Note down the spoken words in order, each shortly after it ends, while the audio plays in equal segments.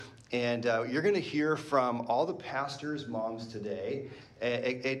And you're going to hear from all the pastors' moms today.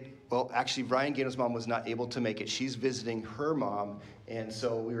 Well, actually, Ryan Gano's mom was not able to make it. She's visiting her mom, and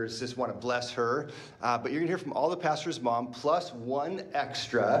so we just want to bless her. But you're going to hear from all the pastors' mom, plus one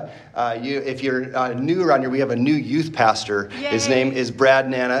extra. If you're new around here, we have a new youth pastor. Yay. His name is Brad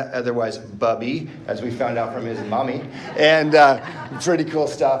Nana, otherwise Bubby, as we found out from his mommy. And pretty cool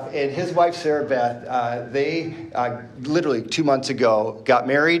stuff. And his wife, Sarah Beth, they literally 2 months ago got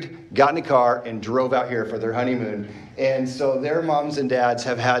married, got in a car, and drove out here for their honeymoon. And so their moms and dads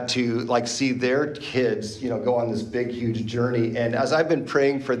have had to see their kids, go on this big, huge journey. And as I've been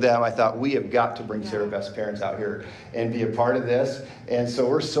praying for them, I thought we have got to bring Sarah Beth's parents out here and be a part of this. And so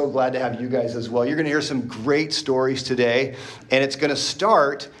we're so glad to have you guys as well. You're going to hear some great stories today. And it's going to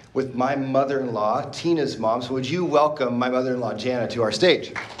start with my mother-in-law, Tina's mom. So would you welcome my mother-in-law, Jana, to our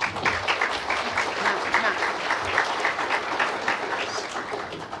stage?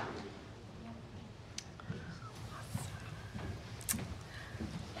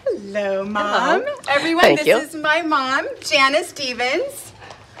 Hello, Mom. Hello. Everyone, Thank you. This is my mom, Jana Stevens.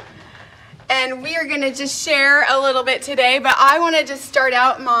 And we are going to just share a little bit today, but I want to just start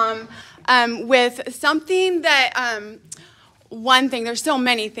out, Mom, with something that, one thing, there's so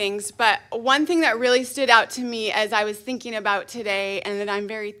many things, but one thing that really stood out to me as I was thinking about today, and that I'm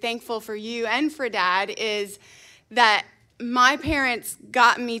very thankful for you and for Dad, is that my parents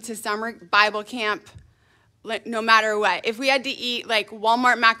got me to summer Bible camp no matter what. If we had to eat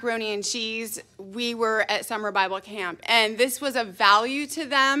Walmart macaroni and cheese, we were at summer Bible camp. And this was a value to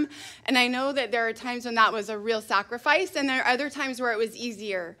them. And I know that there are times when that was a real sacrifice, and there are other times where it was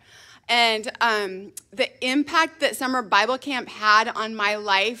easier. And the impact that summer Bible camp had on my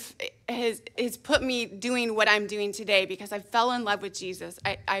life has put me doing what I'm doing today, because I fell in love with Jesus.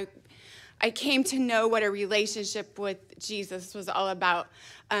 I came to know what a relationship with Jesus was all about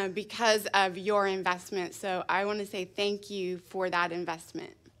because of your investment. So I want to say thank you for that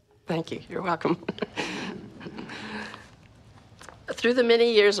investment. Thank you. You're welcome. Through the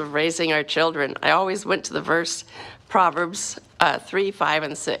many years of raising our children, I always went to the verse, Proverbs 3, 5,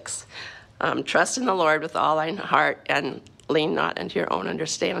 and 6. Trust in the Lord with all thine heart, and lean not unto your own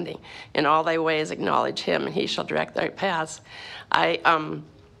understanding. In all thy ways acknowledge him, and he shall direct thy paths. I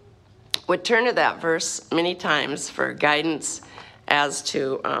would turn to that verse many times for guidance as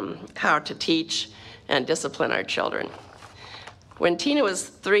to how to teach and discipline our children. When Tina was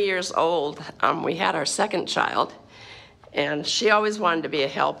 3 years old, we had our second child, and she always wanted to be a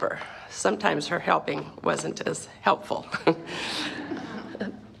helper. Sometimes her helping wasn't as helpful.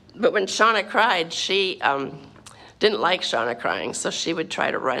 But when Shauna cried, she didn't like Shauna crying, so she would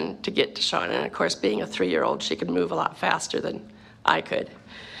try to run to get to Shauna. And of course, being a 3-year-old, she could move a lot faster than I could.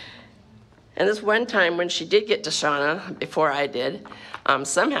 And this one time when she did get to Shauna, before I did,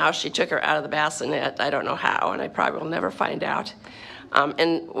 somehow she took her out of the bassinet. I don't know how, and I probably will never find out.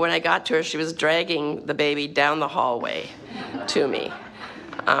 And when I got to her, she was dragging the baby down the hallway to me.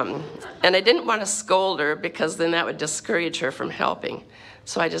 And I didn't want to scold her, because then that would discourage her from helping.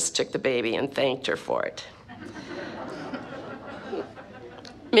 So I just took the baby and thanked her for it.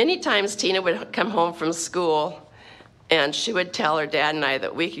 Many times Tina would come home from school, and she would tell her dad and I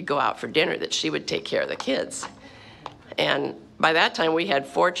that we could go out for dinner, that she would take care of the kids. And by that time, we had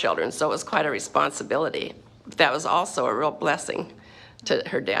 4 children, so it was quite a responsibility. But that was also a real blessing to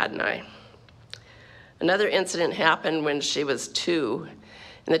her dad and I. Another incident happened when she was 2.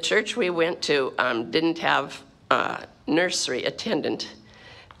 And the church we went to didn't have a nursery attendant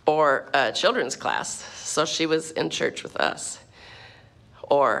or a children's class, so she was in church with us.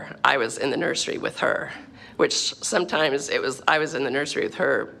 Or I was in the nursery with her, which sometimes I was in the nursery with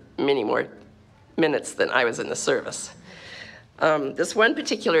her many more minutes than I was in the service. This one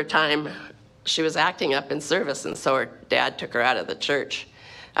particular time, she was acting up in service, and so her dad took her out of the church,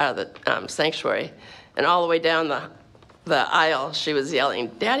 out of the sanctuary, and all the way down the aisle, she was yelling,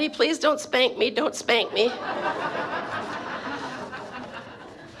 "Daddy, please don't spank me, don't spank me."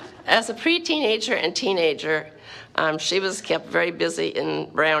 As a pre-teenager and teenager, she was kept very busy in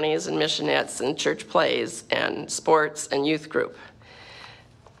brownies and missionettes and church plays and sports and youth group.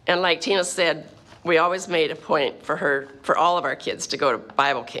 And like Tina said, we always made a point for all of our kids to go to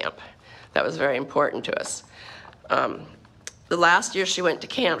Bible camp. That was very important to us. The last year she went to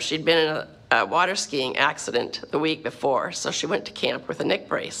camp, she'd been in a water skiing accident the week before, so she went to camp with a neck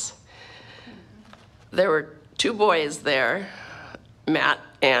brace. There were 2 boys there, Matt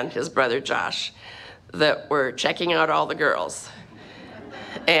and his brother Josh, that were checking out all the girls.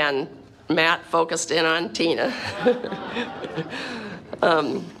 And Matt focused in on Tina,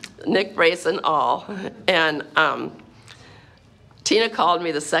 neck brace and all. And Tina called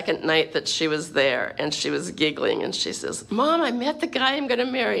me the second night that she was there, and she was giggling, and she says, "Mom, I met the guy I'm going to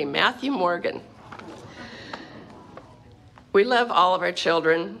marry, Matthew Morgan." We love all of our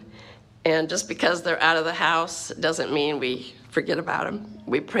children, and just because they're out of the house doesn't mean we forget about them.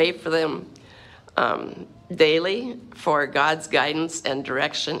 We pray for them daily for God's guidance and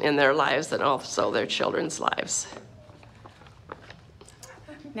direction in their lives and also their children's lives.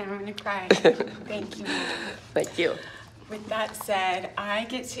 Now I'm going to cry. Thank you. Thank you. With that said, I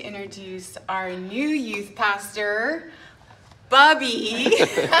get to introduce our new youth pastor, Bubby,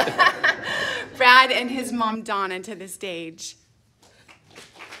 Brad and his mom, Donna, to the stage.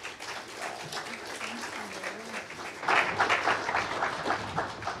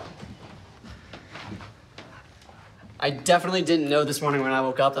 I definitely didn't know this morning when I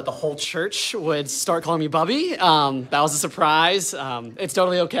woke up that the whole church would start calling me Bubby. That was a surprise. It's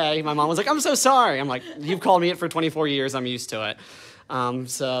totally okay. My mom was like, "I'm so sorry." I'm like, "You've called me it for 24 years. I'm used to it."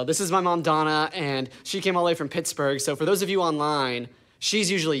 So this is my mom, Donna, and she came all the way from Pittsburgh. So for those of you online,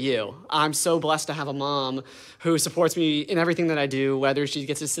 she's usually you. I'm so blessed to have a mom who supports me in everything that I do, whether she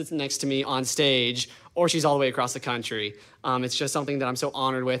gets to sit next to me on stage or she's all the way across the country. It's just something that I'm so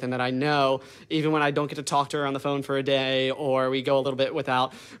honored with, and that I know even when I don't get to talk to her on the phone for a day, or we go a little bit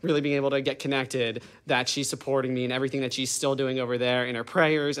without really being able to get connected, that she's supporting me in everything that she's still doing over there in her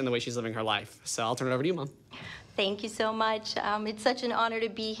prayers and the way she's living her life. So I'll turn it over to you, Mom. Thank you so much. It's such an honor to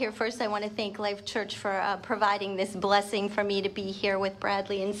be here. First, I want to thank Life Church for providing this blessing for me to be here with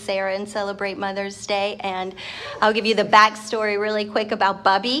Bradley and Sarah and celebrate Mother's Day. And I'll give you the backstory really quick about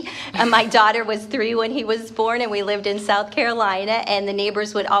Bubby. My daughter was 3 when he was born, and we lived in South Carolina, and the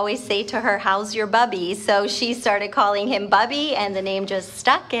neighbors would always say to her, "How's your Bubby?" So she started calling him Bubby, and the name just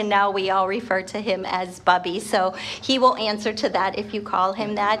stuck, and now we all refer to him as Bubby. So he will answer to that if you call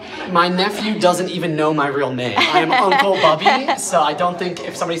him that. My nephew doesn't even know my real name. I am Uncle Bubby, so I don't think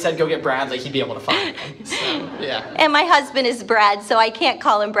if somebody said go get Bradley, he'd be able to find him. So, yeah. And my husband is Brad, so I can't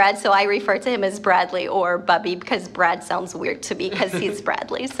call him Brad, so I refer to him as Bradley or Bubby, because Brad sounds weird to me because he's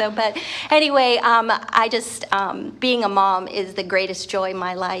Bradley. So, but anyway, I just, being a mom is the greatest joy in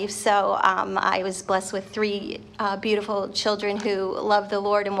my life. So I was blessed with 3 beautiful children who love the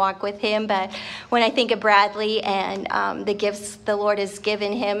Lord and walk with him. But when I think of Bradley and the gifts the Lord has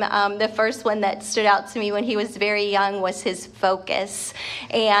given him, the first one that stood out to me when he was very young was his focus.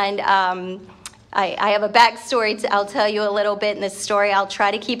 And I have a backstory. I'll tell you a little bit in this story. I'll try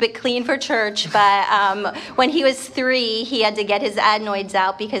to keep it clean for church. But when he was 3, he had to get his adenoids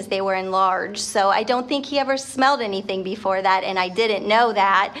out because they were enlarged. So I don't think he ever smelled anything before that, and I didn't know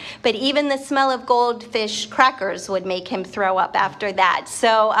that. But even the smell of goldfish crackers would make him throw up after that.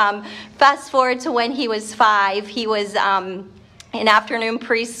 So fast forward to when he was 5, he was in afternoon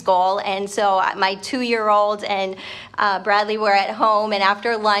preschool, and so my 2-year-old and Bradley were at home, and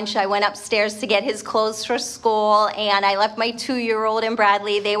after lunch I went upstairs to get his clothes for school, and I left my 2-year-old and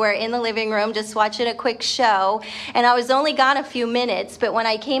Bradley. They were in the living room just watching a quick show, and I was only gone a few minutes, but when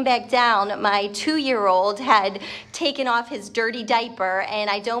I came back down, my 2-year-old had taken off his dirty diaper, and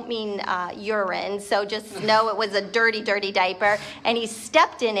I don't mean urine, so just know it was a dirty, dirty diaper, and he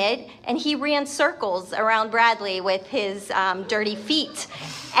stepped in it, and he ran circles around Bradley with his dirty feet.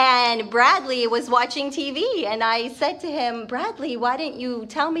 And Bradley was watching TV, and I said to him, "Bradley, why didn't you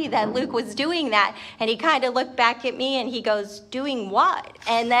tell me that Luke was doing that?" And he kind of looked back at me and he goes, "Doing what?"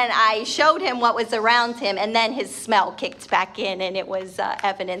 And then I showed him what was around him, and then his smell kicked back in, and it was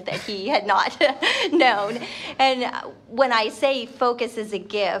evident that he had not known. And when I say focus is a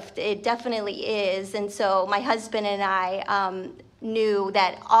gift, it definitely is. And so my husband and I knew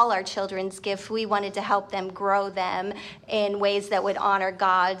that all our children's gifts, we wanted to help them grow them in ways that would honor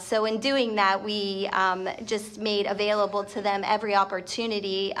God. So in doing that, we just made available to them every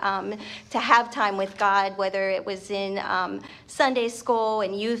opportunity to have time with God, whether it was in Sunday school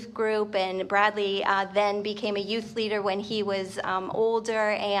and youth group. And Bradley then became a youth leader when he was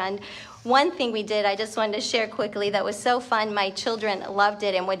older. And one thing we did, I just wanted to share quickly, that was so fun. My children loved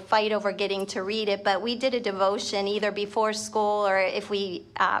it and would fight over getting to read it, but we did a devotion either before school, or if we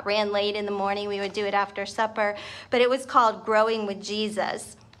ran late in the morning, we would do it after supper. But it was called Growing with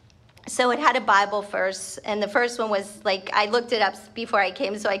Jesus. So it had a Bible verse, and the first one was, like, I looked it up before I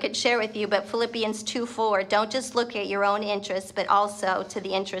came so I could share with you, but Philippians 2:4, don't just look at your own interests, but also to the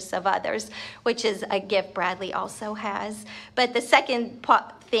interests of others, which is a gift Bradley also has. But the second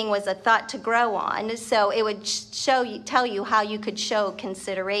thing was a thought to grow on. So it would tell you how you could show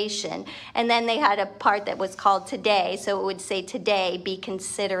consideration. And then they had a part that was called today. So it would say, today, be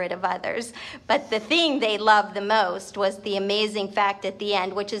considerate of others. But the thing they loved the most was the amazing fact at the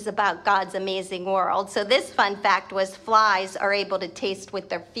end, which is about God's amazing world. So this fun fact was flies are able to taste with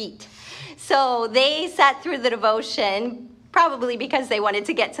their feet. So they sat through the devotion probably because they wanted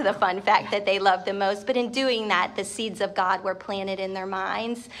to get to the fun fact that they loved the most. But in doing that, the seeds of God were planted in their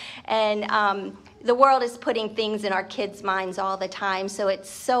minds. And the world is putting things in our kids' minds all the time. So it's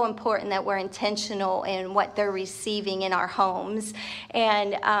so important that we're intentional in what they're receiving in our homes.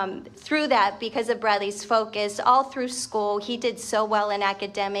 And through that, because of Bradley's focus, all through school, he did so well in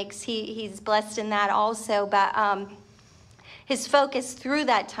academics. He's blessed in that also. But his focus through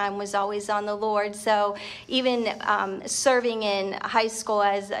that time was always on the Lord. So even serving in high school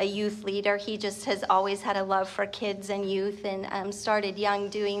as a youth leader, he just has always had a love for kids and youth, and started young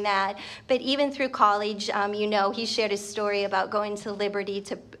doing that. But even through college, he shared his story about going to Liberty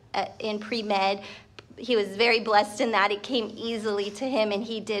in pre-med. He was very blessed in that. It came easily to him, and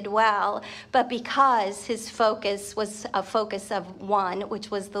he did well. But because his focus was a focus of one,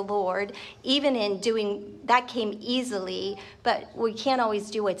 which was the Lord, even in doing that came easily, but we can't always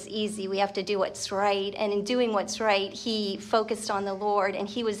do what's easy. We have to do what's right. And in doing what's right, he focused on the Lord, and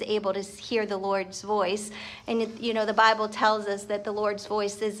he was able to hear the Lord's voice. And, the Bible tells us that the Lord's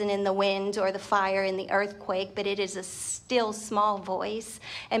voice isn't in the wind or the fire and the earthquake, but it is a still small voice.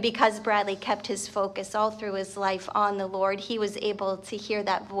 And because Bradley kept his focus all through his life on the Lord, he was able to hear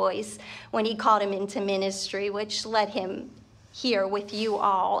that voice when he called him into ministry, which led him here with you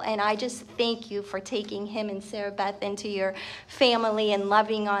all. And I just thank you for taking him and Sarah Beth into your family and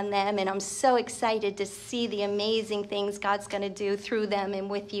loving on them. And I'm so excited to see the amazing things God's going to do through them and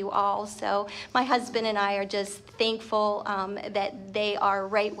with you all. So my husband and I are just thankful that they are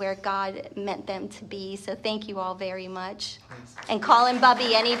right where God meant them to be. So thank you all very much. And call him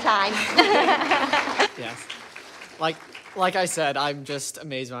Bubby anytime. Yes. Like I said, I'm just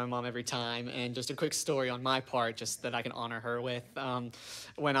amazed by my mom every time. And just a quick story on my part, just that I can honor her with.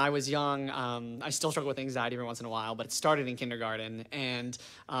 When I was young, I still struggle with anxiety every once in a while, but it started in kindergarten. And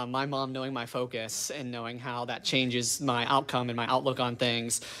my mom, knowing my focus and knowing how that changes my outcome and my outlook on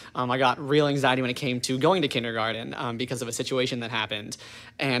things, I got real anxiety when it came to going to kindergarten because of a situation that happened.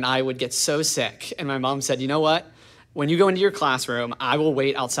 And I would get so sick. And my mom said, you know what? When you go into your classroom, I will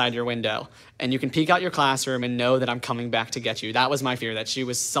wait outside your window, and you can peek out your classroom and know that I'm coming back to get you. That was my fear, that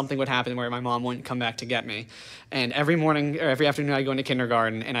something would happen where my mom wouldn't come back to get me. And every morning or every afternoon I'd go into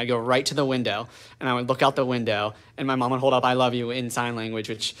kindergarten, and I'd go right to the window, and I would look out the window, and my mom would hold up "I love you" in sign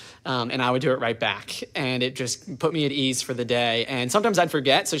language, and I would do it right back. And it just put me at ease for the day. And sometimes I'd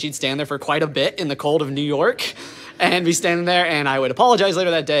forget, so she'd stand there for quite a bit in the cold of New York and be standing there, and I would apologize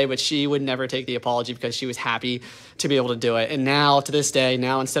later that day, but she would never take the apology because she was happy to be able to do it. And now, to this day,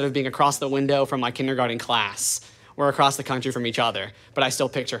 instead of being across the window from my kindergarten class, we're across the country from each other, but I still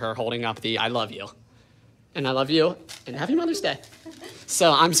picture her holding up the "I love you." And I love you, and happy Mother's Day.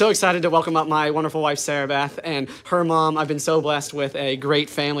 So I'm so excited to welcome up my wonderful wife, Sarah Beth, and her mom. I've been so blessed with a great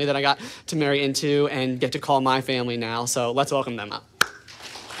family that I got to marry into and get to call my family now. So let's welcome them up.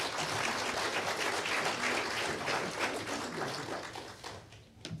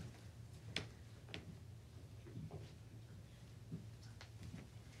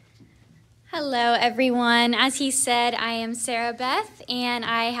 Hello, everyone. As he said, I am Sarah Beth, and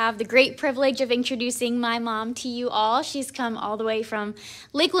I have the great privilege of introducing my mom to you all. She's come all the way from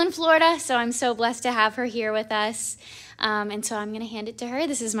Lakeland, Florida, so I'm so blessed to have her here with us. And so I'm going to hand it to her.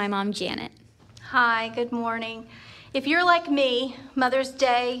 This is my mom, Janet. Hi, good morning. If you're like me, Mother's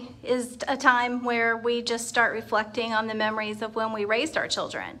Day is a time where we just start reflecting on the memories of when we raised our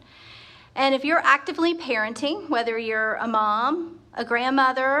children. And if you're actively parenting, whether you're a mom, a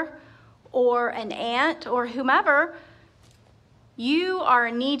grandmother, or an aunt, or whomever, you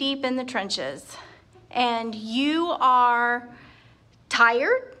are knee-deep in the trenches, and you are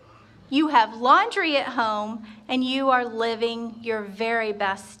tired, you have laundry at home, and you are living your very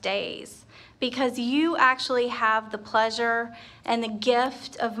best days because you actually have the pleasure and the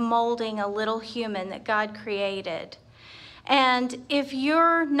gift of molding a little human that God created. And if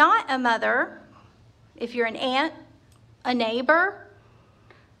you're not a mother, if you're an aunt, a neighbor,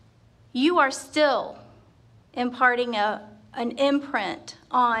 you are still imparting an imprint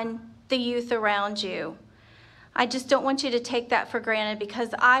on the youth around you. I just don't want you to take that for granted because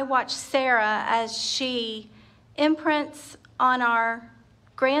I watch Sarah as she imprints on our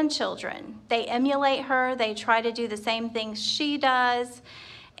grandchildren. They emulate her, they try to do the same things she does,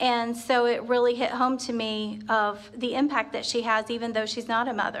 And so it really hit home to me of the impact that she has, even though she's not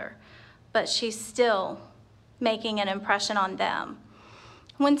a mother, but she's still making an impression on them.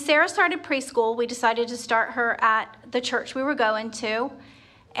 When Sarah started preschool, we decided to start her at the church we were going to.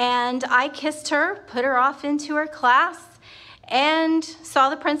 And I kissed her, put her off into her class, and saw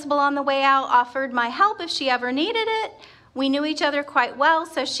the principal on the way out, offered my help if she ever needed it. We knew each other quite well,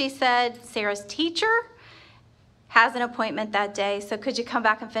 so she said, Sarah's teacher has an appointment that day, so could you come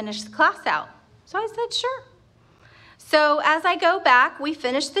back and finish the class out? So I said, sure. So as I go back, we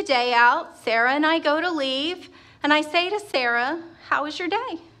finish the day out. Sarah and I go to leave, and I say to Sarah, how was your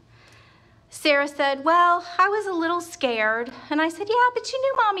day? Sarah said, well, I was a little scared. And I said, yeah, but you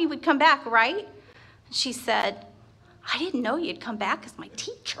knew Mommy would come back, right? She said, I didn't know you'd come back as my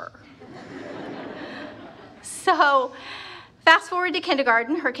teacher. So fast forward to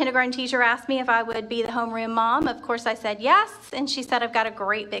kindergarten. Her kindergarten teacher asked me if I would be the homeroom mom. Of course, I said yes. And she said, I've got a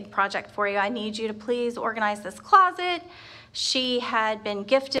great big project for you. I need you to please organize this closet. She had been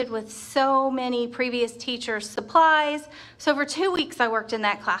gifted with so many previous teachers' supplies. So for 2 weeks, I worked in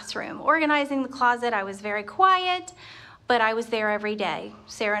that classroom. Organizing the closet, I was very quiet, but I was there every day.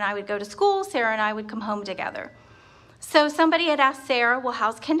 Sarah and I would go to school. Sarah and I would come home together. So somebody had asked Sarah, well,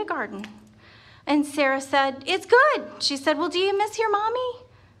 how's kindergarten? And Sarah said, it's good. She said, well, do you miss your mommy?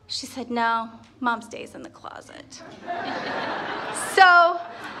 She said, no, Mom stays in the closet. So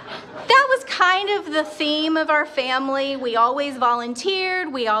that was kind of the theme of our family. We always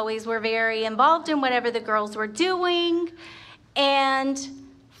volunteered. We always were very involved in whatever the girls were doing. And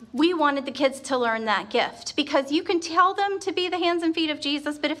we wanted the kids to learn that gift, because you can tell them to be the hands and feet of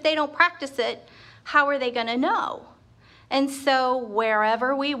Jesus, but if they don't practice it, how are they going to know? And so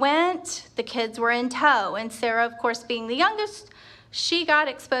wherever we went, the kids were in tow. And Sarah, of course, being the youngest, she got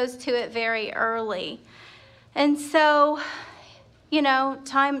exposed to it very early. And so, you know,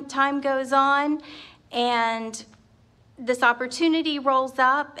 time goes on, and this opportunity rolls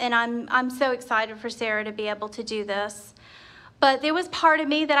up, and I'm so excited for Sarah to be able to do this. But there was part of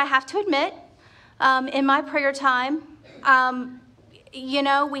me that I have to admit, in my prayer time, you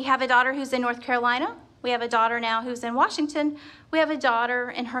know, we have a daughter who's in North Carolina. We have a daughter now who's in Washington. We have a daughter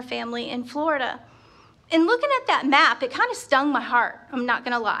and her family in Florida. And looking at that map, it kind of stung my heart. I'm not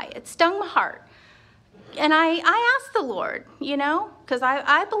going to lie. It stung my heart. And I asked the Lord, you know, because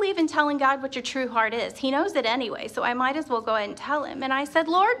I believe in telling God what your true heart is. He knows it anyway, so I might as well go ahead and tell him. And I said,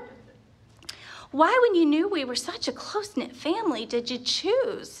 Lord, why, when you knew we were such a close-knit family, did you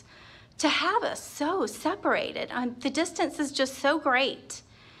choose to have us so separated? The distance is just so great.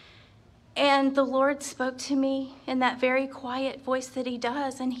 And the Lord spoke to me in that very quiet voice that he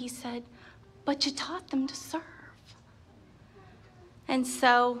does, and he said, but you taught them to serve. And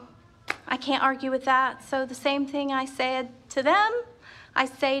so I can't argue with that. So the same thing I said to them, I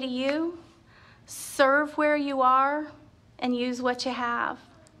say to you, serve where you are and use what you have.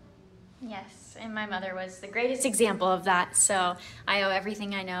 Yes, and my mother was the greatest example of that, so I owe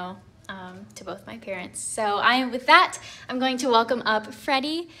everything I know to both my parents. So with that, I'm going to welcome up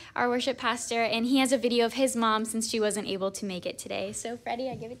Freddie, our worship pastor, and he has a video of his mom since she wasn't able to make it today. So Freddie,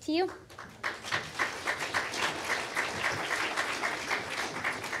 I give it to you.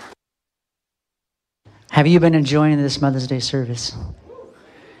 Have you been enjoying this Mother's Day service?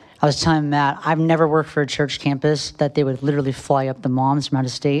 I was telling Matt, I've never worked for a church campus that they would literally fly up the moms from out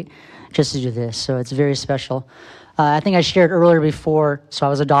of state just to do this, so it's very special. I think I shared earlier before, so I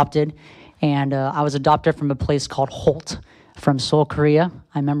was adopted, and I was adopted from a place called Holt from Seoul, Korea.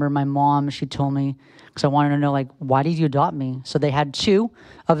 I remember my mom, she told me, because I wanted to know, like, why did you adopt me? So they had two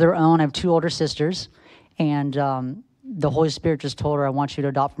of their own. I have two older sisters, and the Holy Spirit just told her, I want you to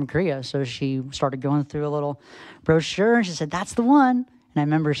adopt from Korea. So she started going through a little brochure, and she said, that's the one. And I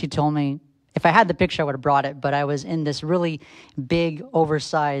remember she told me, if I had the picture, I would have brought it, but I was in this really big,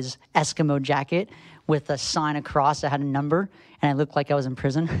 oversized Eskimo jacket with a sign across that had a number, and I looked like I was in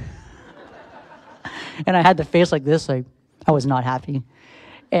prison. And I had the face like this, like I was not happy.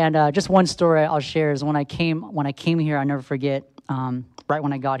 And just one story I'll share is when I came here, I'll never forget, right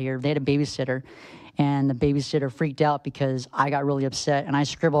when I got here, they had a babysitter, and the babysitter freaked out because I got really upset, and I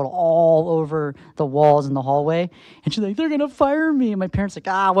scribbled all over the walls in the hallway, and she's like, they're gonna fire me. And my parents like,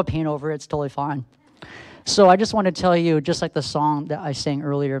 we'll paint over it, it's totally fine. So I just want to tell you, just like the song that I sang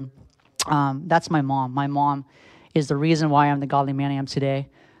earlier, that's my mom. My mom is the reason why I'm the godly man I am today.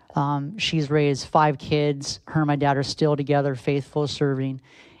 She's raised 5 kids. Her and my dad are still together, faithful, serving,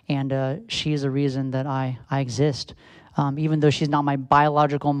 and she's the reason that I exist. Even though she's not my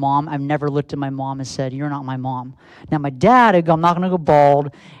biological mom, I've never looked at my mom and said, you're not my mom. Now, my dad, I'm not going to go bald,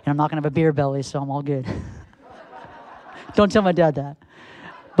 and I'm not going to have a beer belly, so I'm all good. Don't tell my dad that.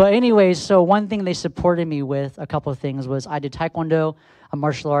 But anyways, so one thing they supported me with, a couple of things, was I did Taekwondo, a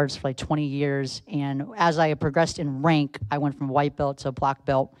martial arts, for like 20 years. And as I progressed in rank, I went from white belt to black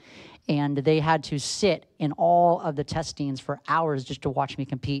belt. And they had to sit in all of the testings for hours just to watch me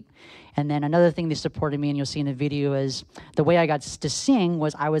compete. And then another thing they supported me, and you'll see in the video, is the way I got to sing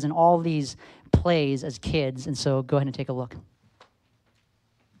was I was in all these plays as kids. And so go ahead and take a look.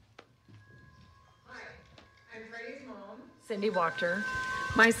 Hi, I'm Freddie's mom, Cindy Wachter.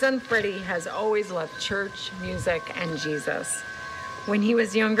 My son Freddie has always loved church, music, and Jesus. When he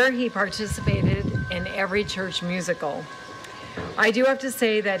was younger, he participated in every church musical. I do have to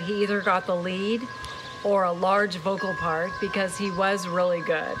say that he either got the lead or a large vocal part because he was really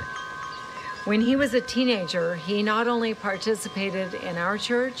good. When he was a teenager, he not only participated in our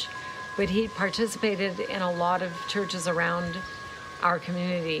church, but he participated in a lot of churches around our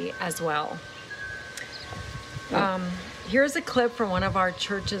community as well. Here's a clip from one of our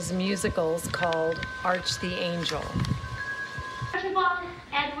church's musicals called Arch the Angel. Archibald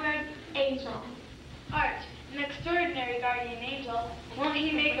Edward Angel. Arch, an extraordinary guardian angel. Won't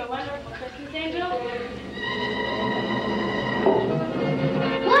he make a wonderful Christmas angel?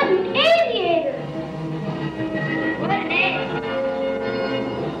 What an aviator! What an angel!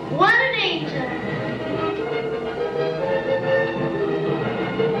 What an angel!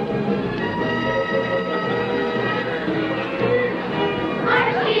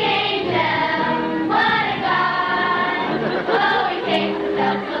 Arch the angel, what a God! Oh, he takes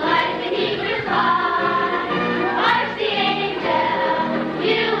himself to life and he can fly. Arch the angel,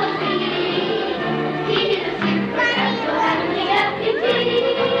 you will see. He's a supernatural heavenly deputy.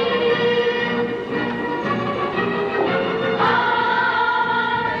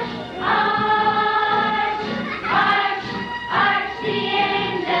 Arch the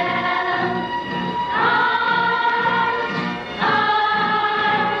angel.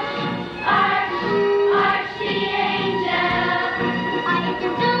 Arch the angel. I get the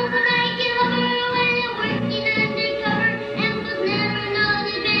tools and I get over when you're working undercover and was never know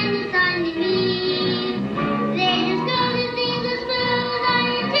they've been assigned to me. They just go to things as smooth. I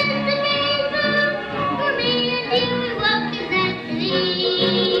anticipate food for me and you. We walk in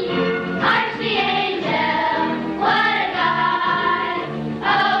destiny. Arch the angel, what a God!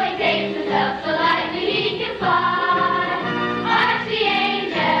 Oh, he takes himself so lightly he can fly. Arch the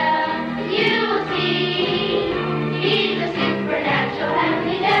angel, you will see. He's a supernatural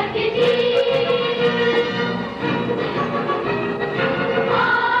heavenly deputy.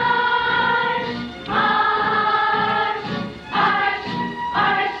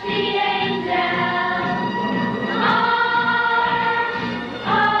 Arch the angel.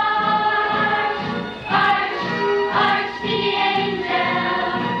 Arch the angel.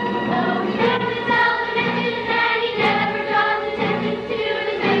 Oh, he never tells a message and he never draws attention to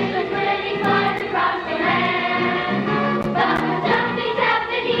his mission when he flies across the land. But when something's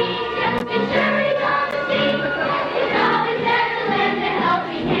happening, just be sure he's on the scene. He's always there to lend a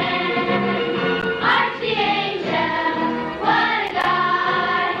helping hand. Arch the angel, what a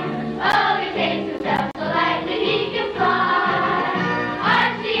God! Oh, he takes himself so lightly he can fly.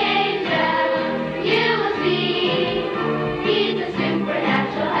 Arch the angel, you will see. He's a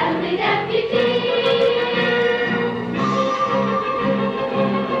supernatural heavenly deputy.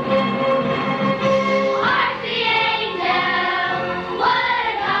 Arch the angel, what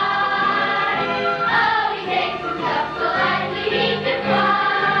a God! Oh, he takes himself so lightly he can fly.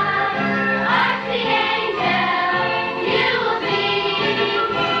 Arch the angel, you will see.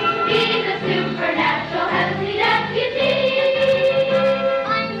 He's a supernatural heavenly deputy.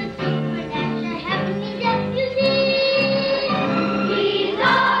 I'm a supernatural heavenly deputy. He's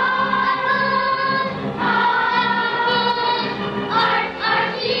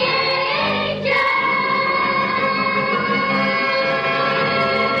Arch the angel.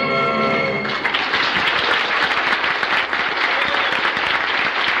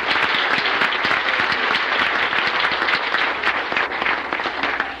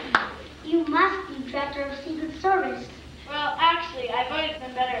 You must be better of Secret Service. Well, actually, I've always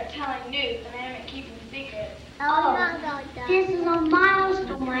been better at telling news than I am at keeping secrets. This is a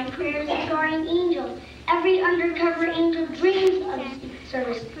milestone. My career as a guardian angel. Every undercover angel dreams of the Secret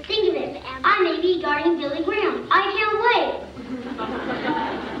Service. Think of it. I may be guarding Billy Graham. I can't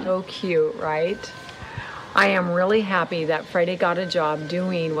wait. So cute, right? I am really happy that Freddie got a job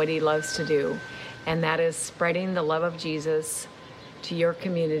doing what he loves to do, and that is spreading the love of Jesus to your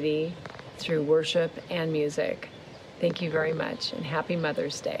community through worship and music. Thank you very much, and happy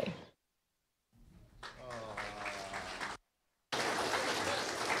Mother's Day.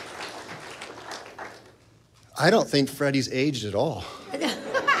 I don't think Freddie's aged at all.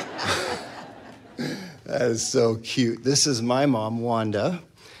 That is so cute. This is my mom, Wanda,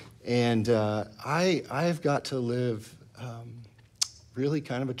 and I've got to live really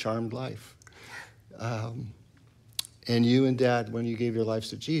kind of a charmed life. And you and Dad, when you gave your lives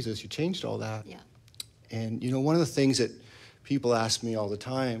to Jesus, you changed all that. Yeah. And, one of the things that people ask me all the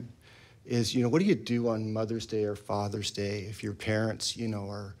time is, what do you do on Mother's Day or Father's Day if your parents,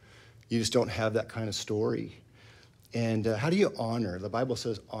 are, you just don't have that kind of story? And how do you honor? The Bible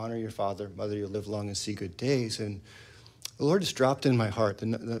says, honor your father, mother, you'll live long and see good days. And the Lord just dropped in my heart.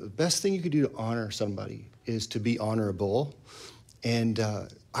 The best thing you could do to honor somebody is to be honorable. And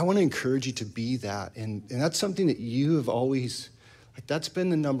I want to encourage you to be that. And that's something that you have always, that's been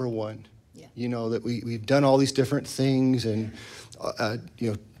the number one. Yeah. That we've done all these different things and,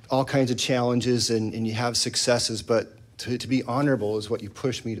 all kinds of challenges and you have successes, but to be honorable is what you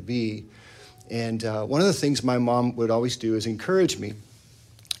push me to be. And one of the things my mom would always do is encourage me.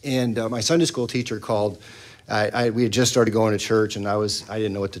 And my Sunday school teacher called. We had just started going to church, and I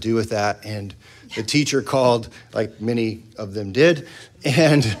didn't know what to do with that. And the teacher called, like many of them did,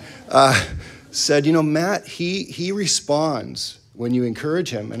 and said, Matt, he responds when you encourage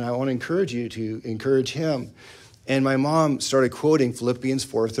him, and I want to encourage you to encourage him. And my mom started quoting Philippians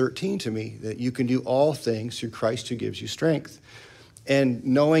 4:13 to me, that you can do all things through Christ who gives you strength. And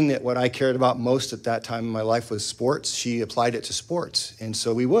knowing that what I cared about most at that time in my life was sports, she applied it to sports. And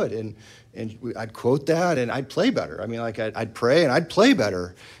so we would. And I'd quote that and I'd play better. I mean, I'd pray and I'd play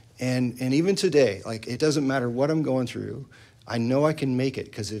better. And even today, it doesn't matter what I'm going through, I know I can make it,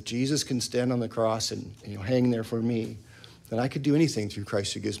 because if Jesus can stand on the cross and hang there for me, then I could do anything through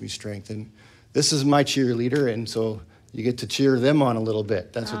Christ who gives me strength. And this is my cheerleader, and so you get to cheer them on a little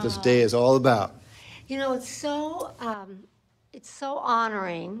bit. That's what this day is all about. It's so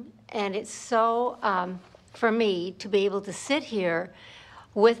honoring, and it's so, for me, to be able to sit here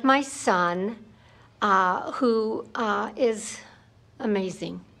with my son, who is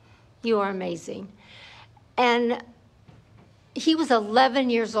amazing. You are amazing. And he was 11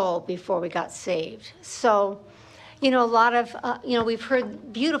 years old before we got saved. So, a lot of, we've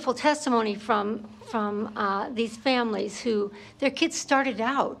heard beautiful testimony from these families who, their kids started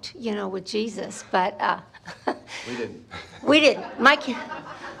out, with Jesus, but we didn't. We didn't.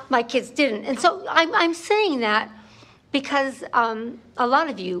 My kids didn't. And so I'm saying that because a lot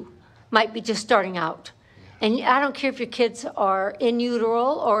of you might be just starting out. And I don't care if your kids are in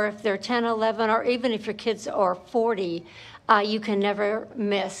utero or if they're 10, 11, or even if your kids are 40, you can never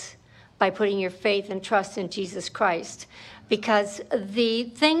miss by putting your faith and trust in Jesus Christ. Because the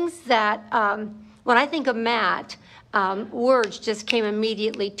things that, when I think of Matt, words just came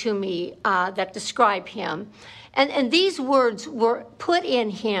immediately to me that describe him. And these words were put in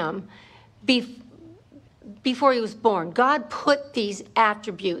him before he was born. God put these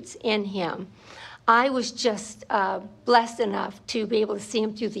attributes in him. I was just blessed enough to be able to see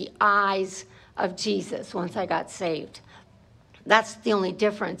him through the eyes of Jesus once I got saved. That's the only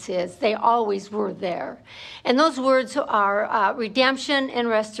difference, is they always were there. And those words are redemption and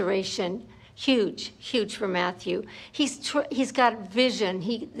restoration. Huge, huge for Matthew. He's got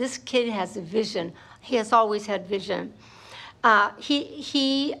vision. This kid has a vision. He has always had vision.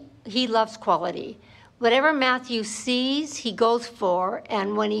 He loves quality. Whatever Matthew sees, he goes for,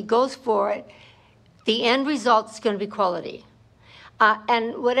 and when he goes for it, the end result is going to be quality.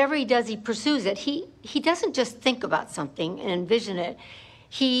 And whatever he does, he pursues it. He doesn't just think about something and envision it.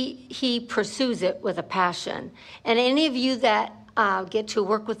 He pursues it with a passion. And any of you that get to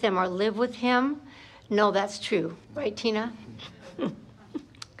work with him or live with him know that's true. Right, Tina?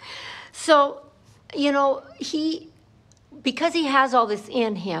 So, because he has all this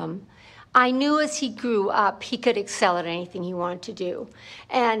in him, I knew as he grew up, he could excel at anything he wanted to do.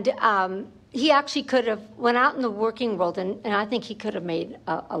 And he actually could have went out in the working world, and I think he could have made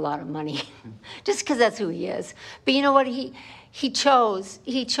a lot of money, just because that's who he is. But you know what? He chose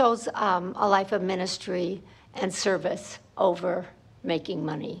a life of ministry and service over making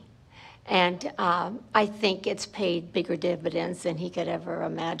money. And I think it's paid bigger dividends than he could ever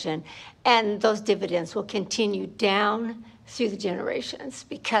imagine. And those dividends will continue down through the generations,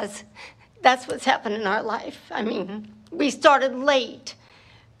 because that's what's happened in our life. I mean, we started late,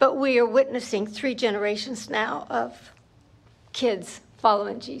 but we are witnessing 3 generations now of kids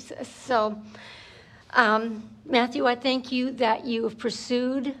following Jesus. So, Matthew, I thank you that you have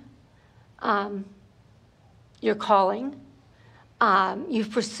pursued your calling.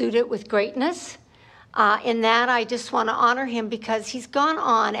 You've pursued it with greatness. In that, I just want to honor him, because he's gone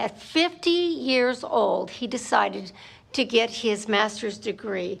on at 50 years old. He decided to get his master's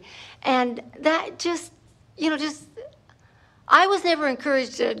degree. And that just I was never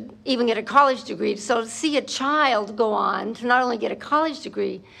encouraged to even get a college degree. So to see a child go on to not only get a college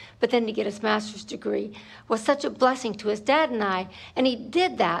degree, but then to get his master's degree was such a blessing to his dad and I. And he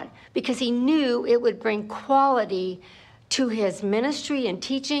did that because he knew it would bring quality to his ministry and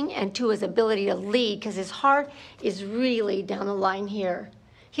teaching and to his ability to lead, because his heart is really down the line here.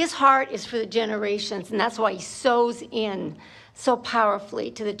 His heart is for the generations, and that's why he sows in so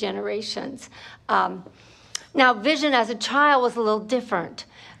powerfully to the generations. Now, vision as a child was a little different.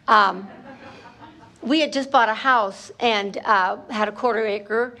 We had just bought a house and had a 1/4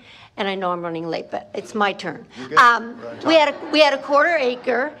 acre, and I know I'm running late, but it's my turn. We had a 1/4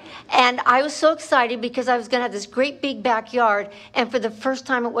 acre, and I was so excited because I was going to have this great big backyard, and for the first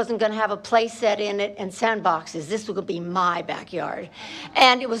time, it wasn't going to have a play set in it and sandboxes. This was going to be my backyard,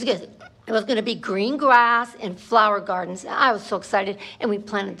 and it was good. It was going to be green grass and flower gardens. I was so excited. And we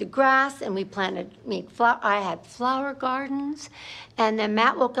planted the grass, and we planted I had flower gardens. And then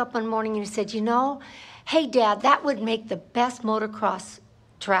Matt woke up one morning and he said, you know, hey, Dad, that would make the best motocross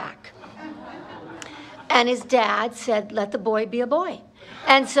track. And his dad said, let the boy be a boy.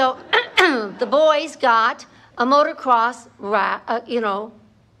 And so the boys got a motocross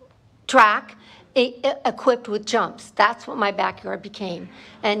track equipped with jumps. That's what my backyard became.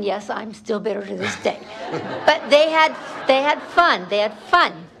 And yes, I'm still bitter to this day. But they had fun. They had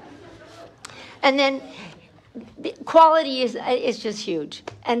fun. And then the quality is just huge.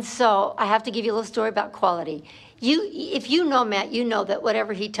 And so I have to give you a little story about quality. If you know Matt, you know that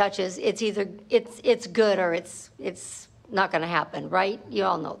whatever he touches, it's either it's good or it's not going to happen, right? You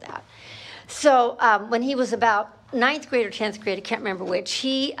all know that. So when he was about 9th grade or 10th grade, I can't remember which,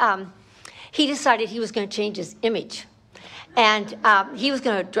 he decided he was going to change his image, and he was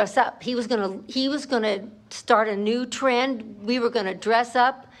going to dress up. He was going to start a new trend. We were going to dress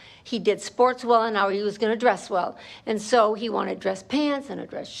up. He did sports well, and now he was going to dress well. And so he wanted dress pants and a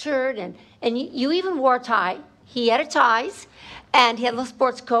dress shirt, and you even wore a tie. He had a ties, and he had a little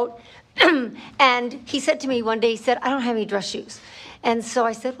sports coat. And he said to me one day, he said, I don't have any dress shoes. And so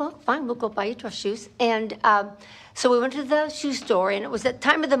I said, well, fine, we'll go buy you dress shoes. And so we went to the shoe store, and it was that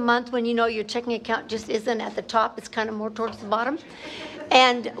time of the month when, you know, your checking account just isn't at the top. It's kind of more towards the bottom.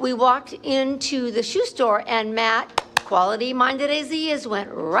 And we walked into the shoe store, and Matt, quality-minded as he is, went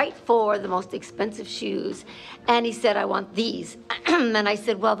right for the most expensive shoes. And he said, I want these. And I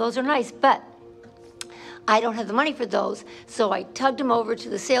said, well, those are nice, but I don't have the money for those. So I tugged him over to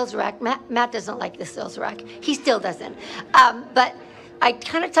the sales rack. Matt doesn't like the sales rack. He still doesn't. But I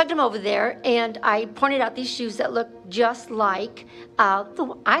kind of tugged him over there, and I pointed out these shoes that look just like,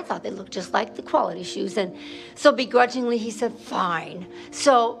 I thought they looked just like the quality shoes. And so begrudgingly, he said, fine.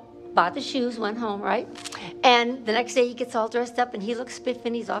 So bought the shoes, went home, right? And the next day, he gets all dressed up, and he looks spiff,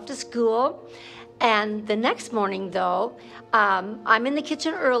 and he's off to school. And the next morning, though, I'm in the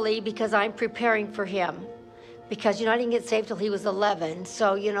kitchen early because I'm preparing for him. Because, you know, I didn't get saved till he was 11.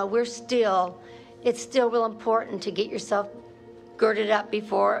 So, you know, it's still real important to get yourself girded up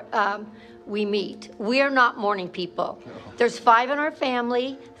before we meet. We are not morning people. There's 5 in our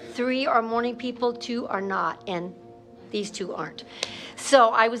family. 3 are morning people, 2 are not, and these 2 aren't. So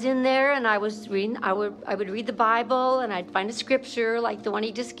I was in there, and I was reading. I would read the Bible, and I'd find a scripture like the one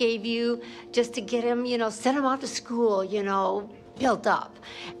he just gave you, just to get him, you know, send him off to school, you know, built up.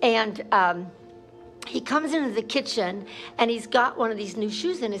 And he comes into the kitchen, and he's got one of these new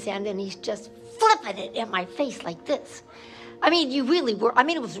shoes in his hand, and he's just flipping it at my face like this. I mean, you really were. I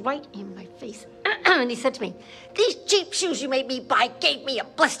mean, it was right in my face. And he said to me, these cheap shoes you made me buy gave me a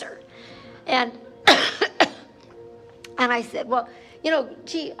blister. And and I said, well, you know,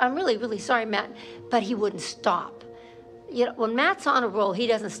 gee, I'm really, really sorry, Matt. But he wouldn't stop. You know, when Matt's on a roll, he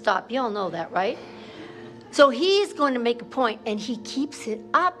doesn't stop. You all know that, right? So he's going to make a point, and he keeps it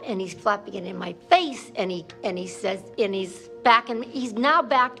up, and he's flapping it in my face, and he says, and he's now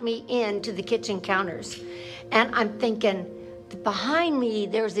backed me into the kitchen counters. And I'm thinking, behind me,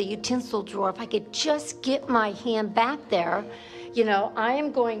 there's a utensil drawer. If I could just get my hand back there, you know,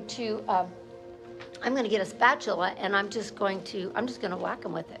 I'm going to get a spatula, and I'm just going to whack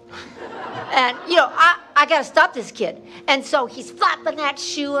him with it. And, you know, I got to stop this kid. And so he's flapping that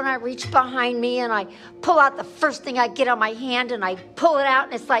shoe, and I reach behind me, and I pull out the first thing I get on my hand, and I pull it out,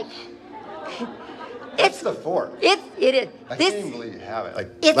 and it's like, It's the fork. It is. I can't even believe you have it. Like,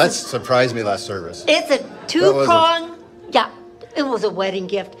 It's that a- surprised me last service. It's a two-prong, yeah, it was a wedding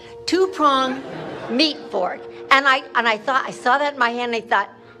gift, two-prong meat fork. And I thought, I saw that in my hand, and I thought,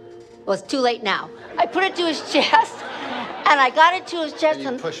 well, it's too late now. I put it to his chest, And I got it to his chest.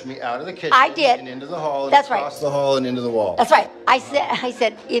 And you pushed me out of the kitchen. I did. And into the hall. And That's right. across the hall and into the wall. That's right. I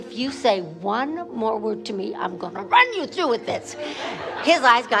said, if you say one more word to me, I'm going to run you through with this. His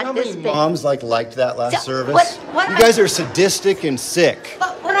eyes got How this many big. moms liked that last So, service? what You I- guys are sadistic and sick.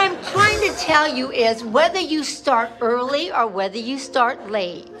 But what I'm trying to tell you is whether you start early or whether you start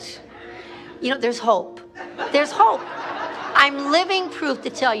late, there's hope. There's hope. I'm living proof to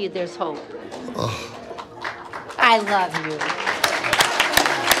tell you there's hope. I love you.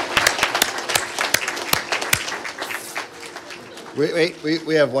 Wait,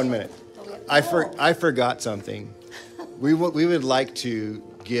 we have 1 minute. I forgot something. We would like to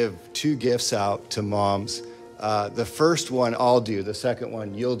give 2 gifts out to moms. The first one I'll do, the second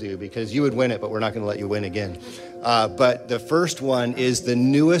one you'll do, because you would win it, but we're not going to let you win again. But the first one is the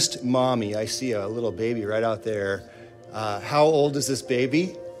newest mommy. I see a little baby right out there. How old is this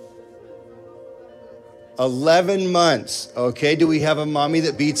baby? 11 months. Okay, do we have a mommy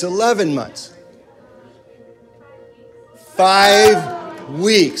that beats 11 months? 5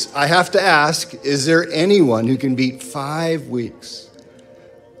 weeks. I have to ask, is there anyone who can beat 5 weeks?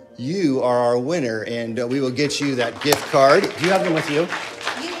 You are our winner, and we will get you that gift card. Do you have them with you?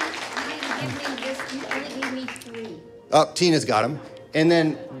 You didn't give me this. You only gave me 3. Oh, Tina's got them. And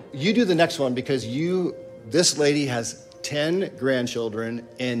then you do the next one because this lady has 10 grandchildren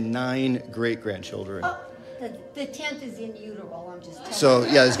and 9 great-grandchildren. Oh, the 10th is in utero, I'm just telling you. So,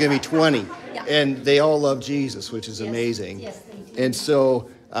 yeah, there's going to be 20. Yeah. And they all love Jesus, which is amazing. Yes, they do. And so,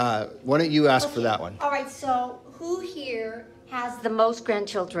 why don't you ask for that one? All right, so who here has the most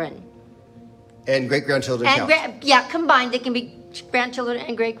grandchildren? And great-grandchildren And count. combined, they can be grandchildren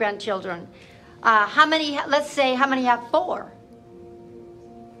and great-grandchildren. How many, let's say, how many have 4?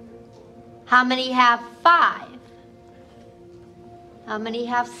 How many have 5? How many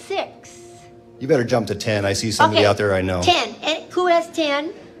have 6? You better jump to 10. I see somebody out there I know. 10. And who has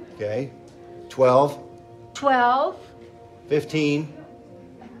 10? Okay. 12, 12. 15,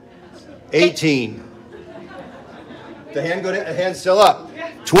 18. The hand's still up.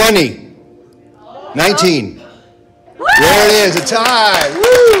 20, 19. There it is, a tie.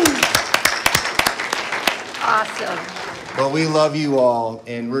 Woo! Awesome. Well, we love you all,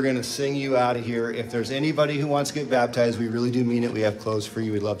 and we're going to sing you out of here. If there's anybody who wants to get baptized, we really do mean it. We have clothes for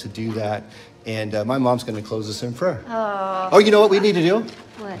you. We'd love to do that. And my mom's going to close us in prayer. Oh, you know what we need to do?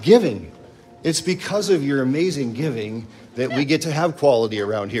 What? Giving. It's because of your amazing giving that we get to have quality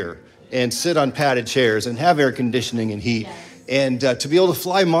around here and sit on padded chairs and have air conditioning and heat. Yes. And to be able to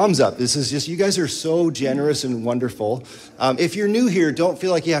fly moms up. This is just, you guys are so generous and wonderful. If you're new here, don't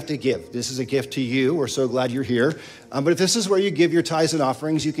feel like you have to give. This is a gift to you. We're so glad you're here. But if this is where you give your tithes and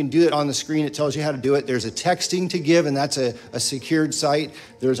offerings, you can do it on the screen. It tells you how to do it. There's a texting to give, and that's a secured site.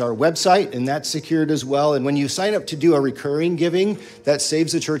 There's our website, and that's secured as well. And when you sign up to do a recurring giving, that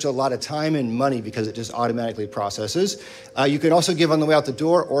saves the church a lot of time and money because it just automatically processes. You can also give on the way out the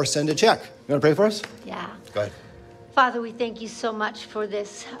door or send a check. You want to pray for us? Yeah. Go ahead. Father, we thank you so much for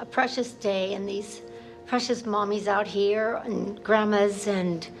this precious day and these precious mommies out here and grandmas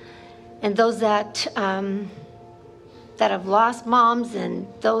and those that have lost moms and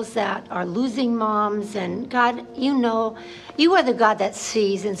those that are losing moms. And God, you are the God that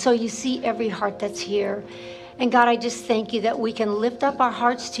sees, and so you see every heart that's here. And God, I just thank you that we can lift up our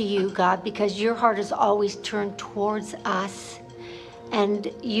hearts to you, God, because your heart is always turned towards us.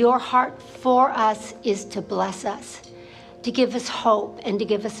 And your heart for us is to bless us, to give us hope and to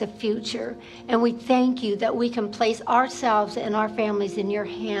give us a future. And we thank you that we can place ourselves and our families in your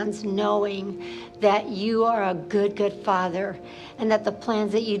hands, knowing that you are a good, good Father, and that the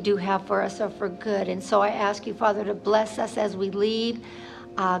plans that you do have for us are for good. And so I ask you, Father, to bless us as we leave.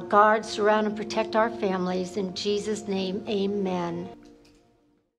 Guard, surround, and protect our families. In Jesus' name, amen.